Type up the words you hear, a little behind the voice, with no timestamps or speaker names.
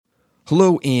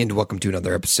Hello and welcome to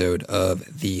another episode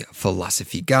of The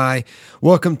Philosophy Guy.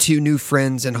 Welcome to new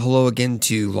friends and hello again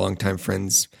to longtime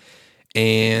friends.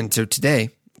 And so today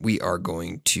we are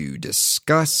going to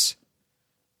discuss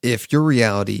if your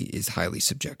reality is highly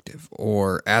subjective,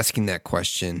 or asking that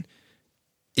question,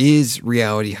 is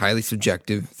reality highly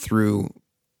subjective through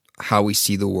how we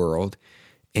see the world?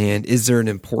 And is there an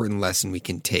important lesson we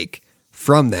can take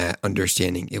from that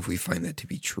understanding if we find that to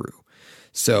be true?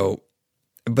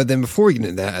 But then before we get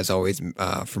into that, as always,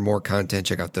 for more content,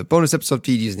 check out the bonus episode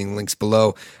feed using the links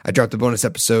below. I dropped a bonus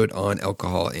episode on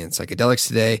alcohol and psychedelics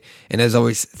today. And as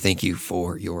always, thank you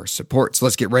for your support. So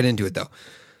let's get right into it though.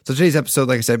 So today's episode,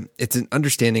 like I said, it's an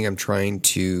understanding I'm trying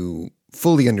to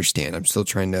fully understand. I'm still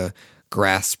trying to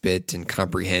grasp it and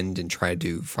comprehend and try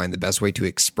to find the best way to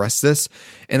express this.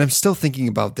 And I'm still thinking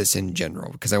about this in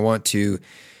general because I want to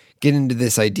get into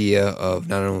this idea of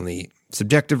not only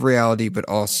subjective reality, but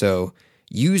also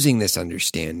using this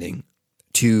understanding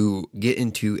to get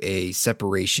into a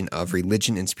separation of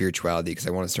religion and spirituality, because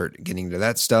I want to start getting into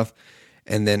that stuff.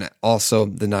 And then also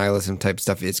the nihilism type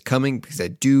stuff is coming because I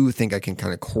do think I can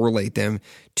kind of correlate them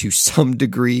to some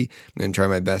degree. I'm going to try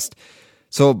my best.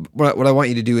 So what I want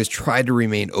you to do is try to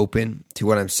remain open to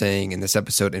what I'm saying in this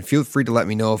episode, and feel free to let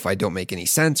me know if I don't make any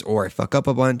sense or I fuck up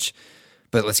a bunch.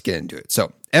 But let's get into it.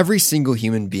 So every single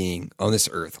human being on this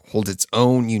earth holds its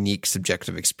own unique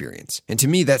subjective experience. And to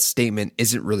me, that statement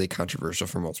isn't really controversial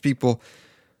for most people.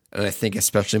 And I think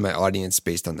especially my audience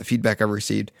based on the feedback I've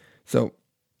received. So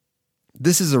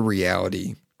this is a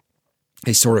reality,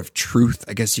 a sort of truth,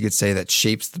 I guess you could say, that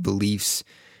shapes the beliefs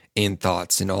and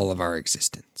thoughts in all of our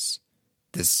existence.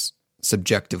 This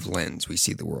subjective lens we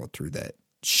see the world through that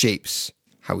shapes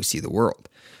how we see the world.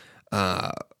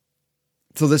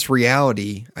 So this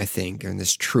reality, I think, and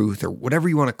this truth, or whatever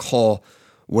you want to call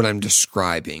what I'm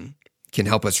describing, can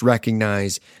help us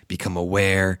recognize, become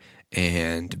aware,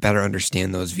 and better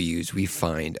understand those views we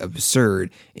find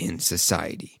absurd in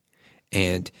society,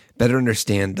 and better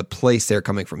understand the place they're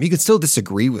coming from. You can still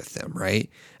disagree with them, right?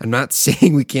 I'm not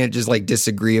saying we can't just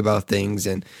disagree about things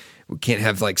and we can't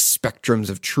have spectrums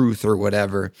of truth or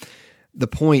whatever. The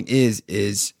point is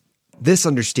this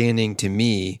understanding to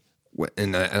me,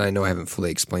 and I know I haven't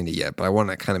fully explained it yet, but I want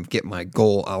to kind of get my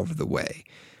goal out of the way.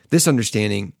 This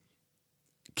understanding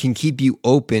can keep you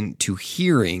open to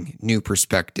hearing new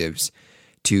perspectives,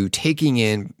 to taking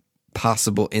in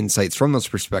possible insights from those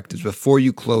perspectives before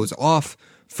you close off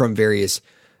from various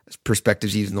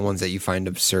perspectives, even the ones that you find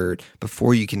absurd,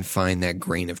 before you can find that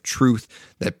grain of truth,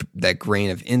 that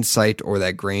grain of insight, or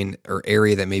that grain or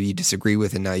area that maybe you disagree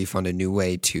with, and now you found a new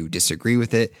way to disagree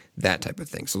with it, that type of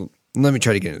thing. So let me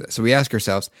try to get into this. So we ask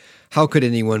ourselves, how could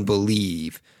anyone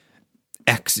believe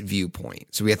X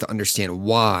viewpoint? So we have to understand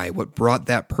why, what brought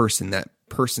that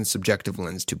person's subjective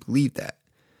lens to believe that.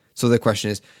 So the question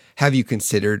is, have you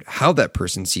considered how that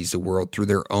person sees the world through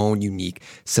their own unique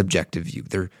subjective view?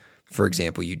 For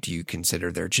example, do you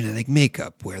consider their genetic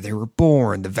makeup, where they were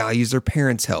born, the values their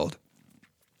parents held,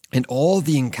 and all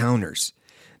the encounters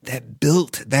that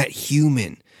built that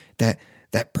human,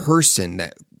 that person,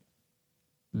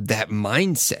 that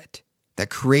mindset that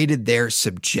created their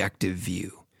subjective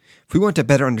view? If we want to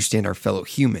better understand our fellow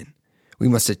human, we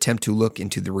must attempt to look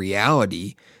into the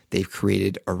reality they've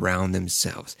created around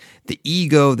themselves, the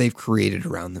ego they've created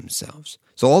around themselves.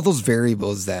 So all those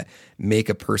variables that make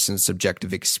a person's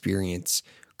subjective experience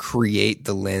create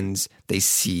the lens they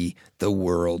see the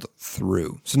world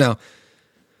through. So now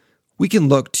we can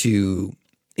look to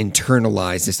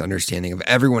internalize this understanding of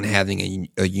everyone having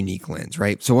a unique lens,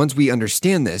 right? So once we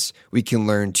understand this, we can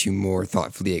learn to more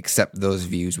thoughtfully accept those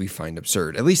views we find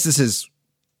absurd. At least this is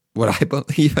what I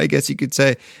believe, I guess you could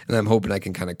say. And I'm hoping I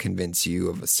can kind of convince you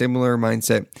of a similar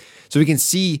mindset. So we can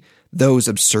see those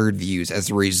absurd views as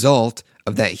a result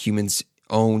of that human's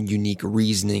own unique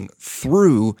reasoning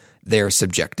through their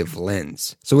subjective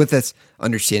lens. So with this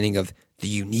understanding of the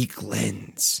unique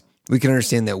lens, we can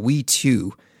understand that we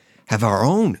too have our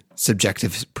own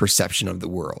subjective perception of the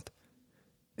world.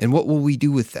 And what will we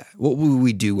do with that? What will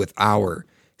we do with our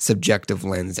subjective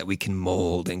lens that we can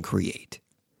mold and create?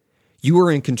 You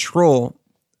are in control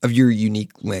of your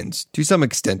unique lens to some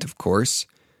extent, of course,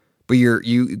 but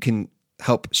you can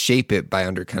help shape it by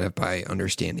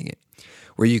understanding it,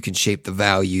 where you can shape the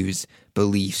values,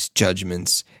 beliefs,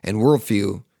 judgments, and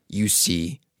worldview you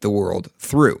see the world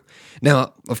through.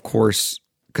 Now, of course,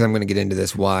 because I'm going to get into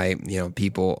this, why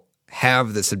people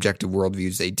have the subjective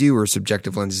worldviews they do, or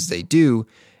subjective lenses they do,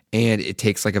 and it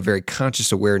takes a very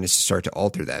conscious awareness to start to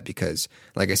alter that. Because,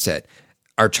 like I said,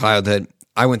 our childhood,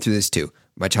 I went through this too.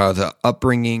 My childhood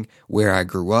upbringing, where I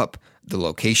grew up, the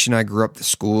location I grew up, the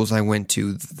schools I went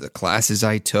to, the classes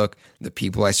I took, the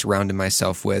people I surrounded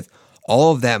myself with,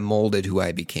 all of that molded who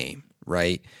I became,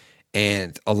 right?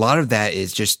 And a lot of that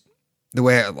is just the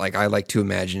way I like to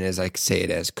imagine is I say it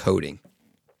as coding.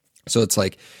 So it's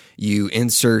like you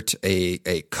insert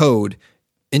a code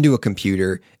into a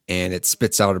computer and it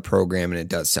spits out a program and it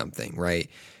does something, right?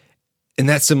 And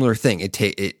that similar thing,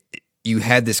 you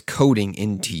had this coding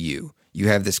into you. You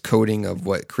have this coding of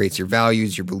what creates your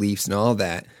values, your beliefs, and all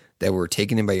that were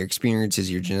taken in by your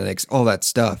experiences, your genetics, all that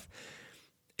stuff.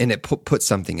 And it put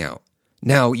something out.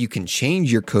 Now you can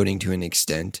change your coding to an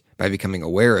extent by becoming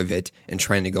aware of it and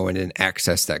trying to go in and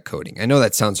access that coding. I know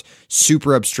that sounds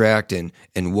super abstract and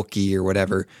Wookiee or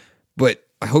whatever, but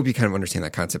I hope you kind of understand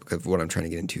that concept of what I'm trying to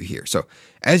get into here. So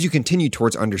as you continue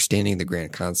towards understanding the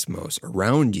grand cosmos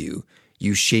around you,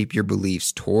 you shape your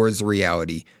beliefs towards the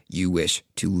reality you wish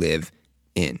to live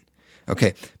in.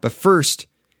 Okay, but first,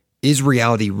 is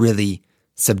reality really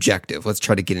subjective? Let's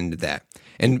try to get into that.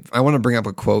 And I want to bring up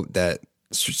a quote that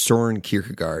Soren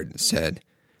Kierkegaard said,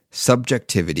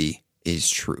 "Subjectivity is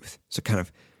truth." So kind of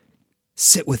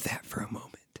sit with that for a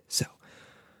moment. So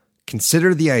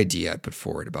consider the idea I put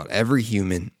forward about every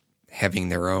human having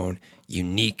their own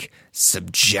unique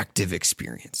subjective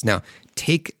experience. Now,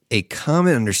 take a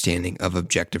common understanding of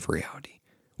objective reality,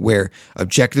 where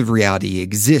objective reality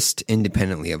exists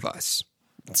independently of us.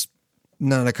 It's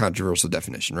not a controversial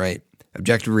definition, right?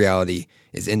 Objective reality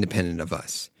is independent of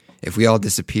us. If we all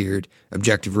disappeared,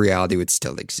 objective reality would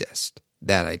still exist.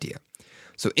 That idea.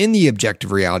 So in the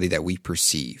objective reality that we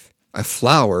perceive, a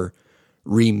flower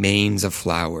remains a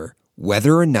flower,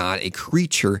 whether or not a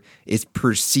creature is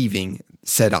perceiving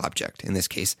said object, in this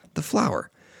case, the flower.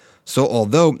 So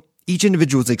although each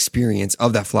individual's experience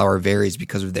of that flower varies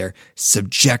because of their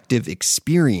subjective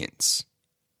experience,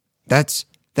 that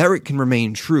can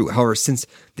remain true. However, since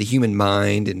the human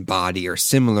mind and body are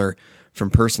similar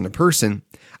from person to person,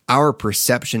 our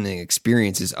perception and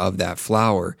experiences of that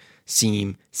flower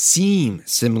seem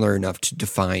similar enough to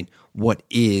define what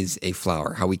is a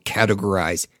flower, how we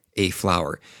categorize a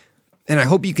flower. And I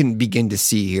hope you can begin to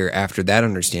see here after that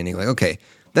understanding, like, okay,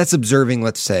 that's observing,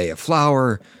 let's say, a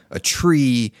flower, a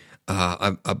tree,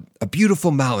 a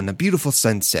beautiful mountain, a beautiful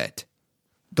sunset,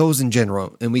 those in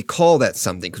general. And we call that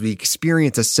something because we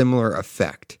experience a similar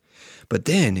effect. But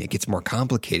then it gets more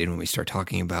complicated when we start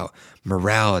talking about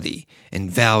morality and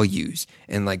values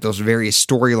and like those various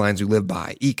storylines we live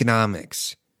by,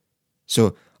 economics.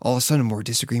 So all of a sudden more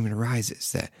disagreement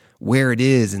arises that where it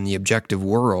is in the objective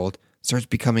world starts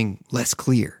becoming less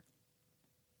clear.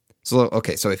 So,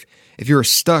 okay, so if you're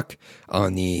stuck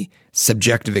on the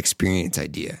subjective experience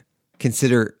idea,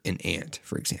 consider an ant,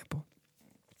 for example.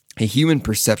 A human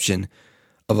perception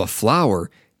of a flower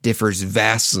differs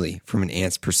vastly from an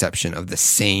ant's perception of the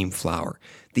same flower.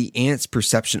 The ant's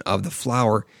perception of the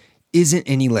flower isn't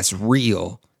any less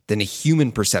real than a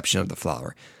human perception of the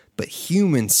flower, but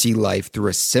humans see life through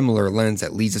a similar lens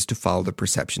that leads us to follow the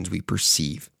perceptions we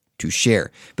perceive to share.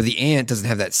 But the ant doesn't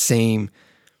have that same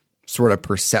sort of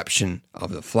perception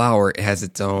of the flower. It has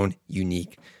its own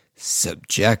unique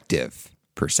subjective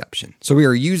perception. So we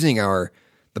are using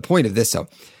the point of this,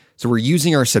 so we're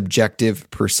using our subjective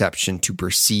perception to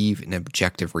perceive an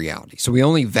objective reality. So we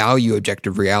only value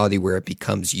objective reality where it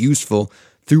becomes useful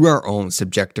through our own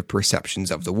subjective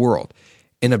perceptions of the world.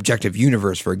 An objective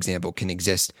universe, for example, can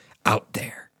exist out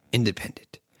there,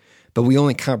 independent. But we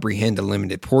only comprehend a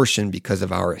limited portion because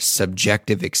of our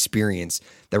subjective experience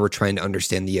that we're trying to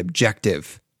understand the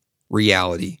objective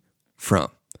reality from.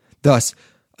 Thus,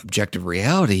 objective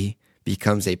reality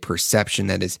becomes a perception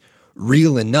that is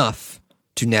real enough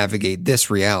to navigate this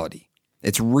reality.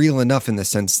 It's real enough in the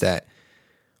sense that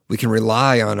we can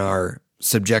rely on our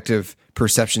subjective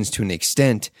perceptions to an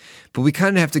extent, but we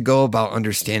kind of have to go about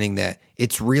understanding that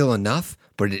it's real enough,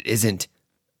 but it isn't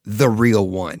the real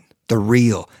one, the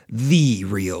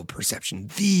real perception,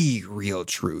 the real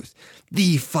truth,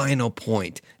 the final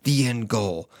point, the end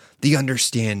goal, the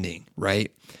understanding,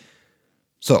 right?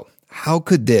 So how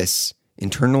could this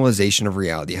internalization of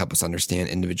reality help us understand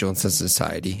individual and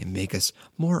society and make us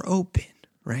more open,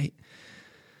 right?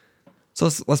 So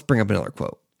let's bring up another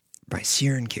quote by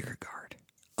Søren Kierkegaard.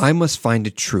 "I must find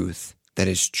a truth that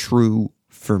is true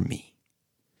for me."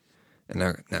 And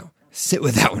now sit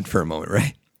with that one for a moment,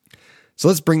 right? So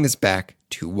let's bring this back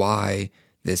to why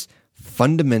this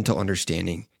fundamental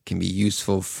understanding can be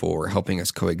useful for helping us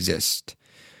coexist,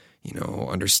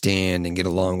 understand and get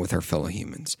along with our fellow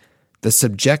humans. The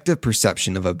subjective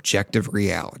perception of objective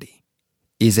reality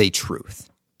is a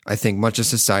truth. I think much of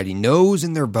society knows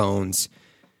in their bones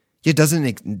yet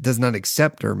does not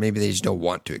accept, or maybe they just don't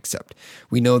want to accept.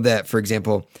 We know that, for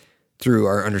example, through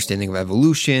our understanding of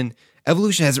evolution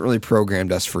hasn't really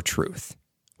programmed us for truth.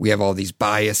 We have all these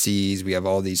biases, we have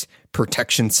all these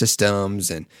protection systems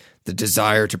and the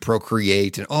desire to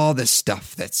procreate and all this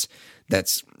stuff that's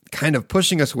kind of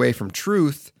pushing us away from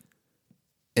truth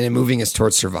and then moving us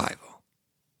towards survival.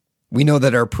 We know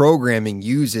that our programming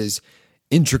uses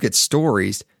intricate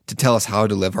stories to tell us how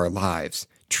to live our lives.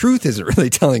 Truth isn't really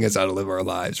telling us how to live our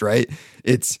lives, right?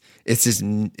 It's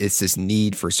this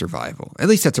need for survival. At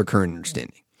least that's our current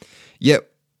understanding. Yet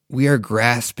we are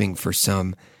grasping for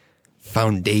some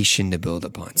foundation to build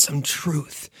upon, some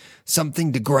truth,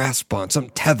 something to grasp on, some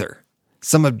tether,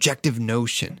 some objective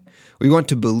notion. We want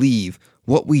to believe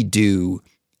what we do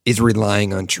is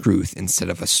relying on truth instead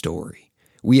of a story.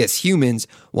 We as humans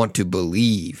want to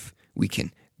believe we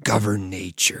can govern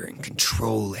nature and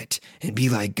control it and be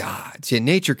like gods. Yet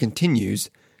nature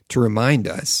continues to remind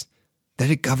us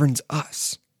that it governs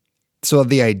us. So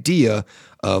the idea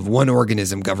of one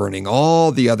organism governing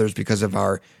all the others because of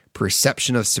our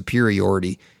perception of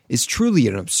superiority is truly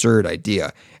an absurd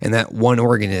idea, and that one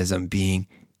organism being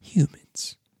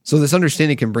humans. So this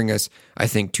understanding can bring us, I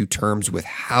think, to terms with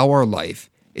how our life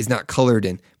is not colored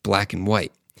in black and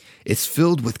white. It's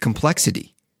filled with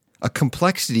complexity, a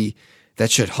complexity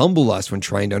that should humble us when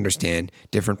trying to understand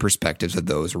different perspectives of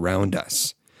those around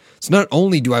us. So not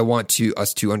only do I want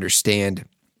us to understand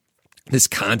this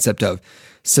concept of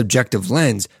subjective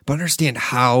lens, but understand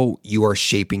how you are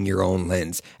shaping your own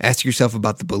lens. Ask yourself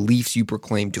about the beliefs you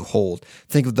proclaim to hold.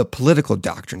 Think of the political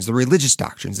doctrines, the religious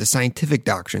doctrines, the scientific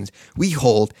doctrines we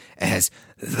hold as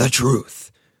the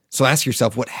truth. So ask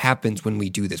yourself, what happens when we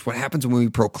do this? What happens when we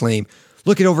proclaim,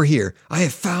 look it over here, I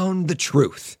have found the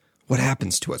truth? What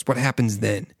happens to us? What happens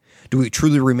then? Do we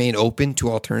truly remain open to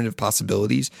alternative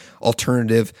possibilities,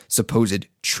 alternative supposed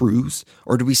truths?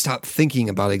 Or do we stop thinking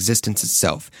about existence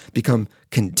itself, become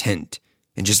content,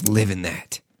 and just live in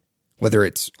that, whether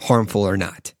it's harmful or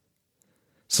not?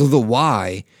 So the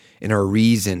why in our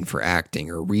reason for acting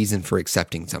or reason for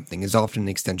accepting something is often an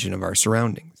extension of our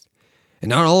surroundings. And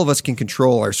not all of us can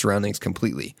control our surroundings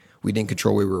completely. We didn't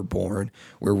control where we were born,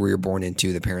 where we were born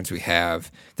into, the parents we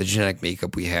have, the genetic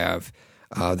makeup we have,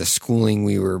 the schooling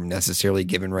we were necessarily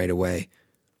given right away.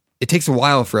 It takes a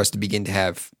while for us to begin to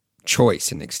have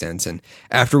choice in an extent. And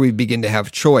after we begin to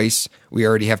have choice, we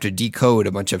already have to decode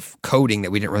a bunch of coding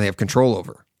that we didn't really have control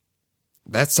over.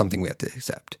 That's something we have to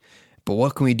accept. But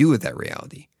what can we do with that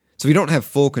reality? So we don't have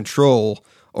full control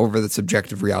over the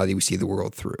subjective reality we see the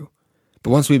world through. But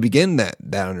once we begin that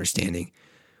understanding,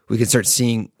 we can start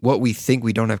seeing what we think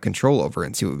we don't have control over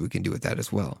and see what we can do with that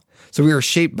as well. So we are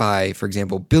shaped by, for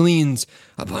example, billions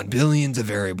upon billions of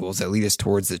variables that lead us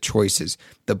towards the choices,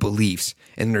 the beliefs,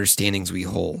 and understandings we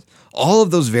hold. All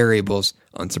of those variables,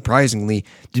 unsurprisingly,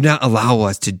 do not allow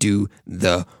us to do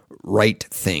the right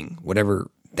thing, whatever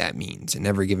that means, in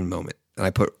every given moment. And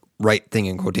I put right thing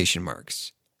in quotation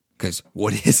marks, because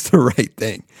what is the right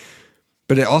thing?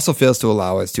 But it also fails to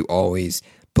allow us to always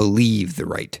believe the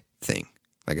right thing.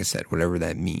 Like I said, whatever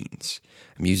that means.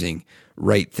 I'm using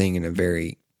right thing in a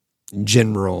very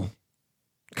general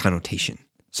connotation.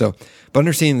 So, but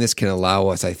understanding this can allow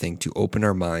us, I think, to open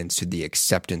our minds to the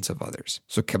acceptance of others.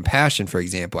 So compassion, for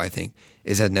example, I think,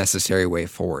 is a necessary way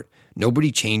forward.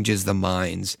 Nobody changes the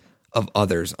minds of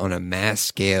others on a mass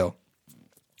scale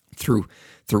through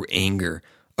anger,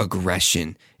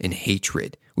 aggression, and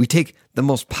hatred. We take the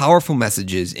most powerful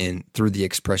messages in through the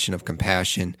expression of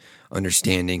compassion,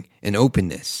 understanding, and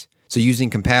openness. So using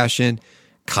compassion,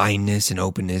 kindness, and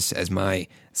openness as my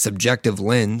subjective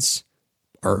lens,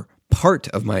 or part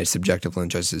of my subjective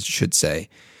lens, I should say,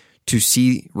 to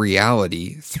see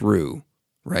reality through,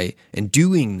 right? And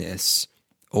doing this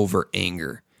over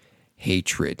anger,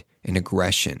 hatred, and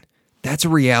aggression. That's a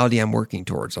reality I'm working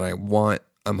towards. And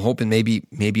I'm hoping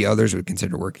maybe others would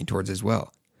consider working towards as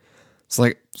well.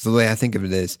 So the way I think of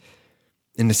it is,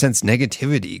 in a sense,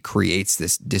 negativity creates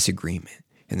this disagreement.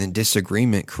 And then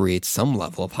disagreement creates some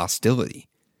level of hostility.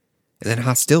 And then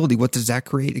hostility, what does that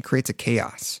create? It creates a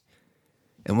chaos.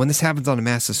 And when this happens on a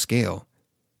massive scale,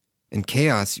 and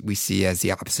chaos we see as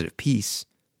the opposite of peace,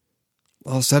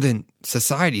 all of a sudden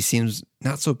society seems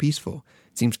not so peaceful.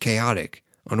 It seems chaotic,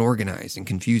 unorganized, and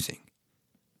confusing.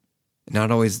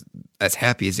 Not always as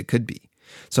happy as it could be.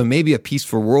 So maybe a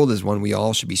peaceful world is one we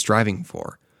all should be striving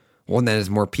for. One that is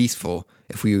more peaceful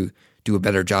if we do a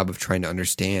better job of trying to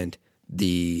understand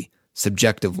the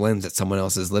subjective lens that someone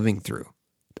else is living through.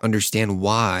 Understand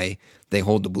why they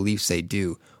hold the beliefs they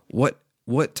do. What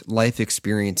life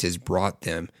experiences brought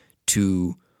them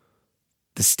to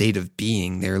the state of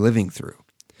being they're living through.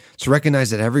 So recognize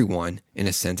that everyone, in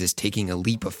a sense, is taking a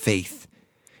leap of faith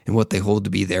in what they hold to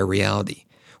be their reality.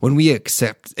 When we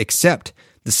accept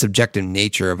the subjective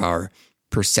nature of our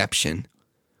perception,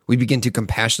 we begin to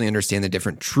compassionately understand the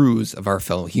different truths of our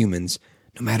fellow humans,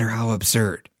 no matter how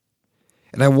absurd.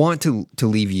 And I want to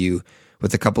leave you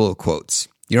with a couple of quotes.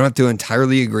 You don't have to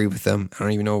entirely agree with them. I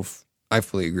don't even know if I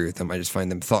fully agree with them. I just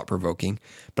find them thought-provoking.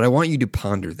 But I want you to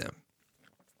ponder them.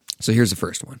 So here's the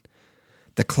first one.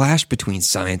 The clash between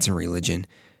science and religion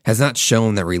has not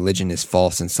shown that religion is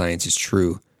false and science is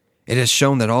true. It has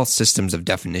shown that all systems of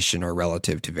definition are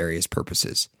relative to various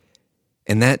purposes,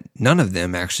 and that none of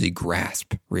them actually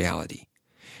grasp reality.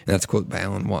 And that's a quote by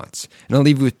Alan Watts. And I'll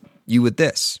leave you with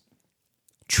this.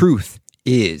 Truth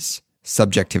is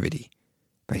subjectivity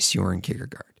by Søren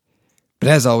Kierkegaard. But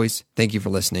as always, thank you for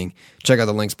listening. Check out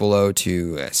the links below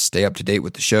to stay up to date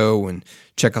with the show and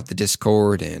check out the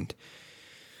Discord and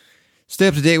stay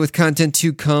up to date with content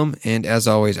to come. And as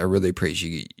always, I really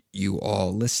appreciate you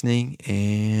all listening,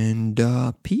 and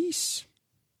peace.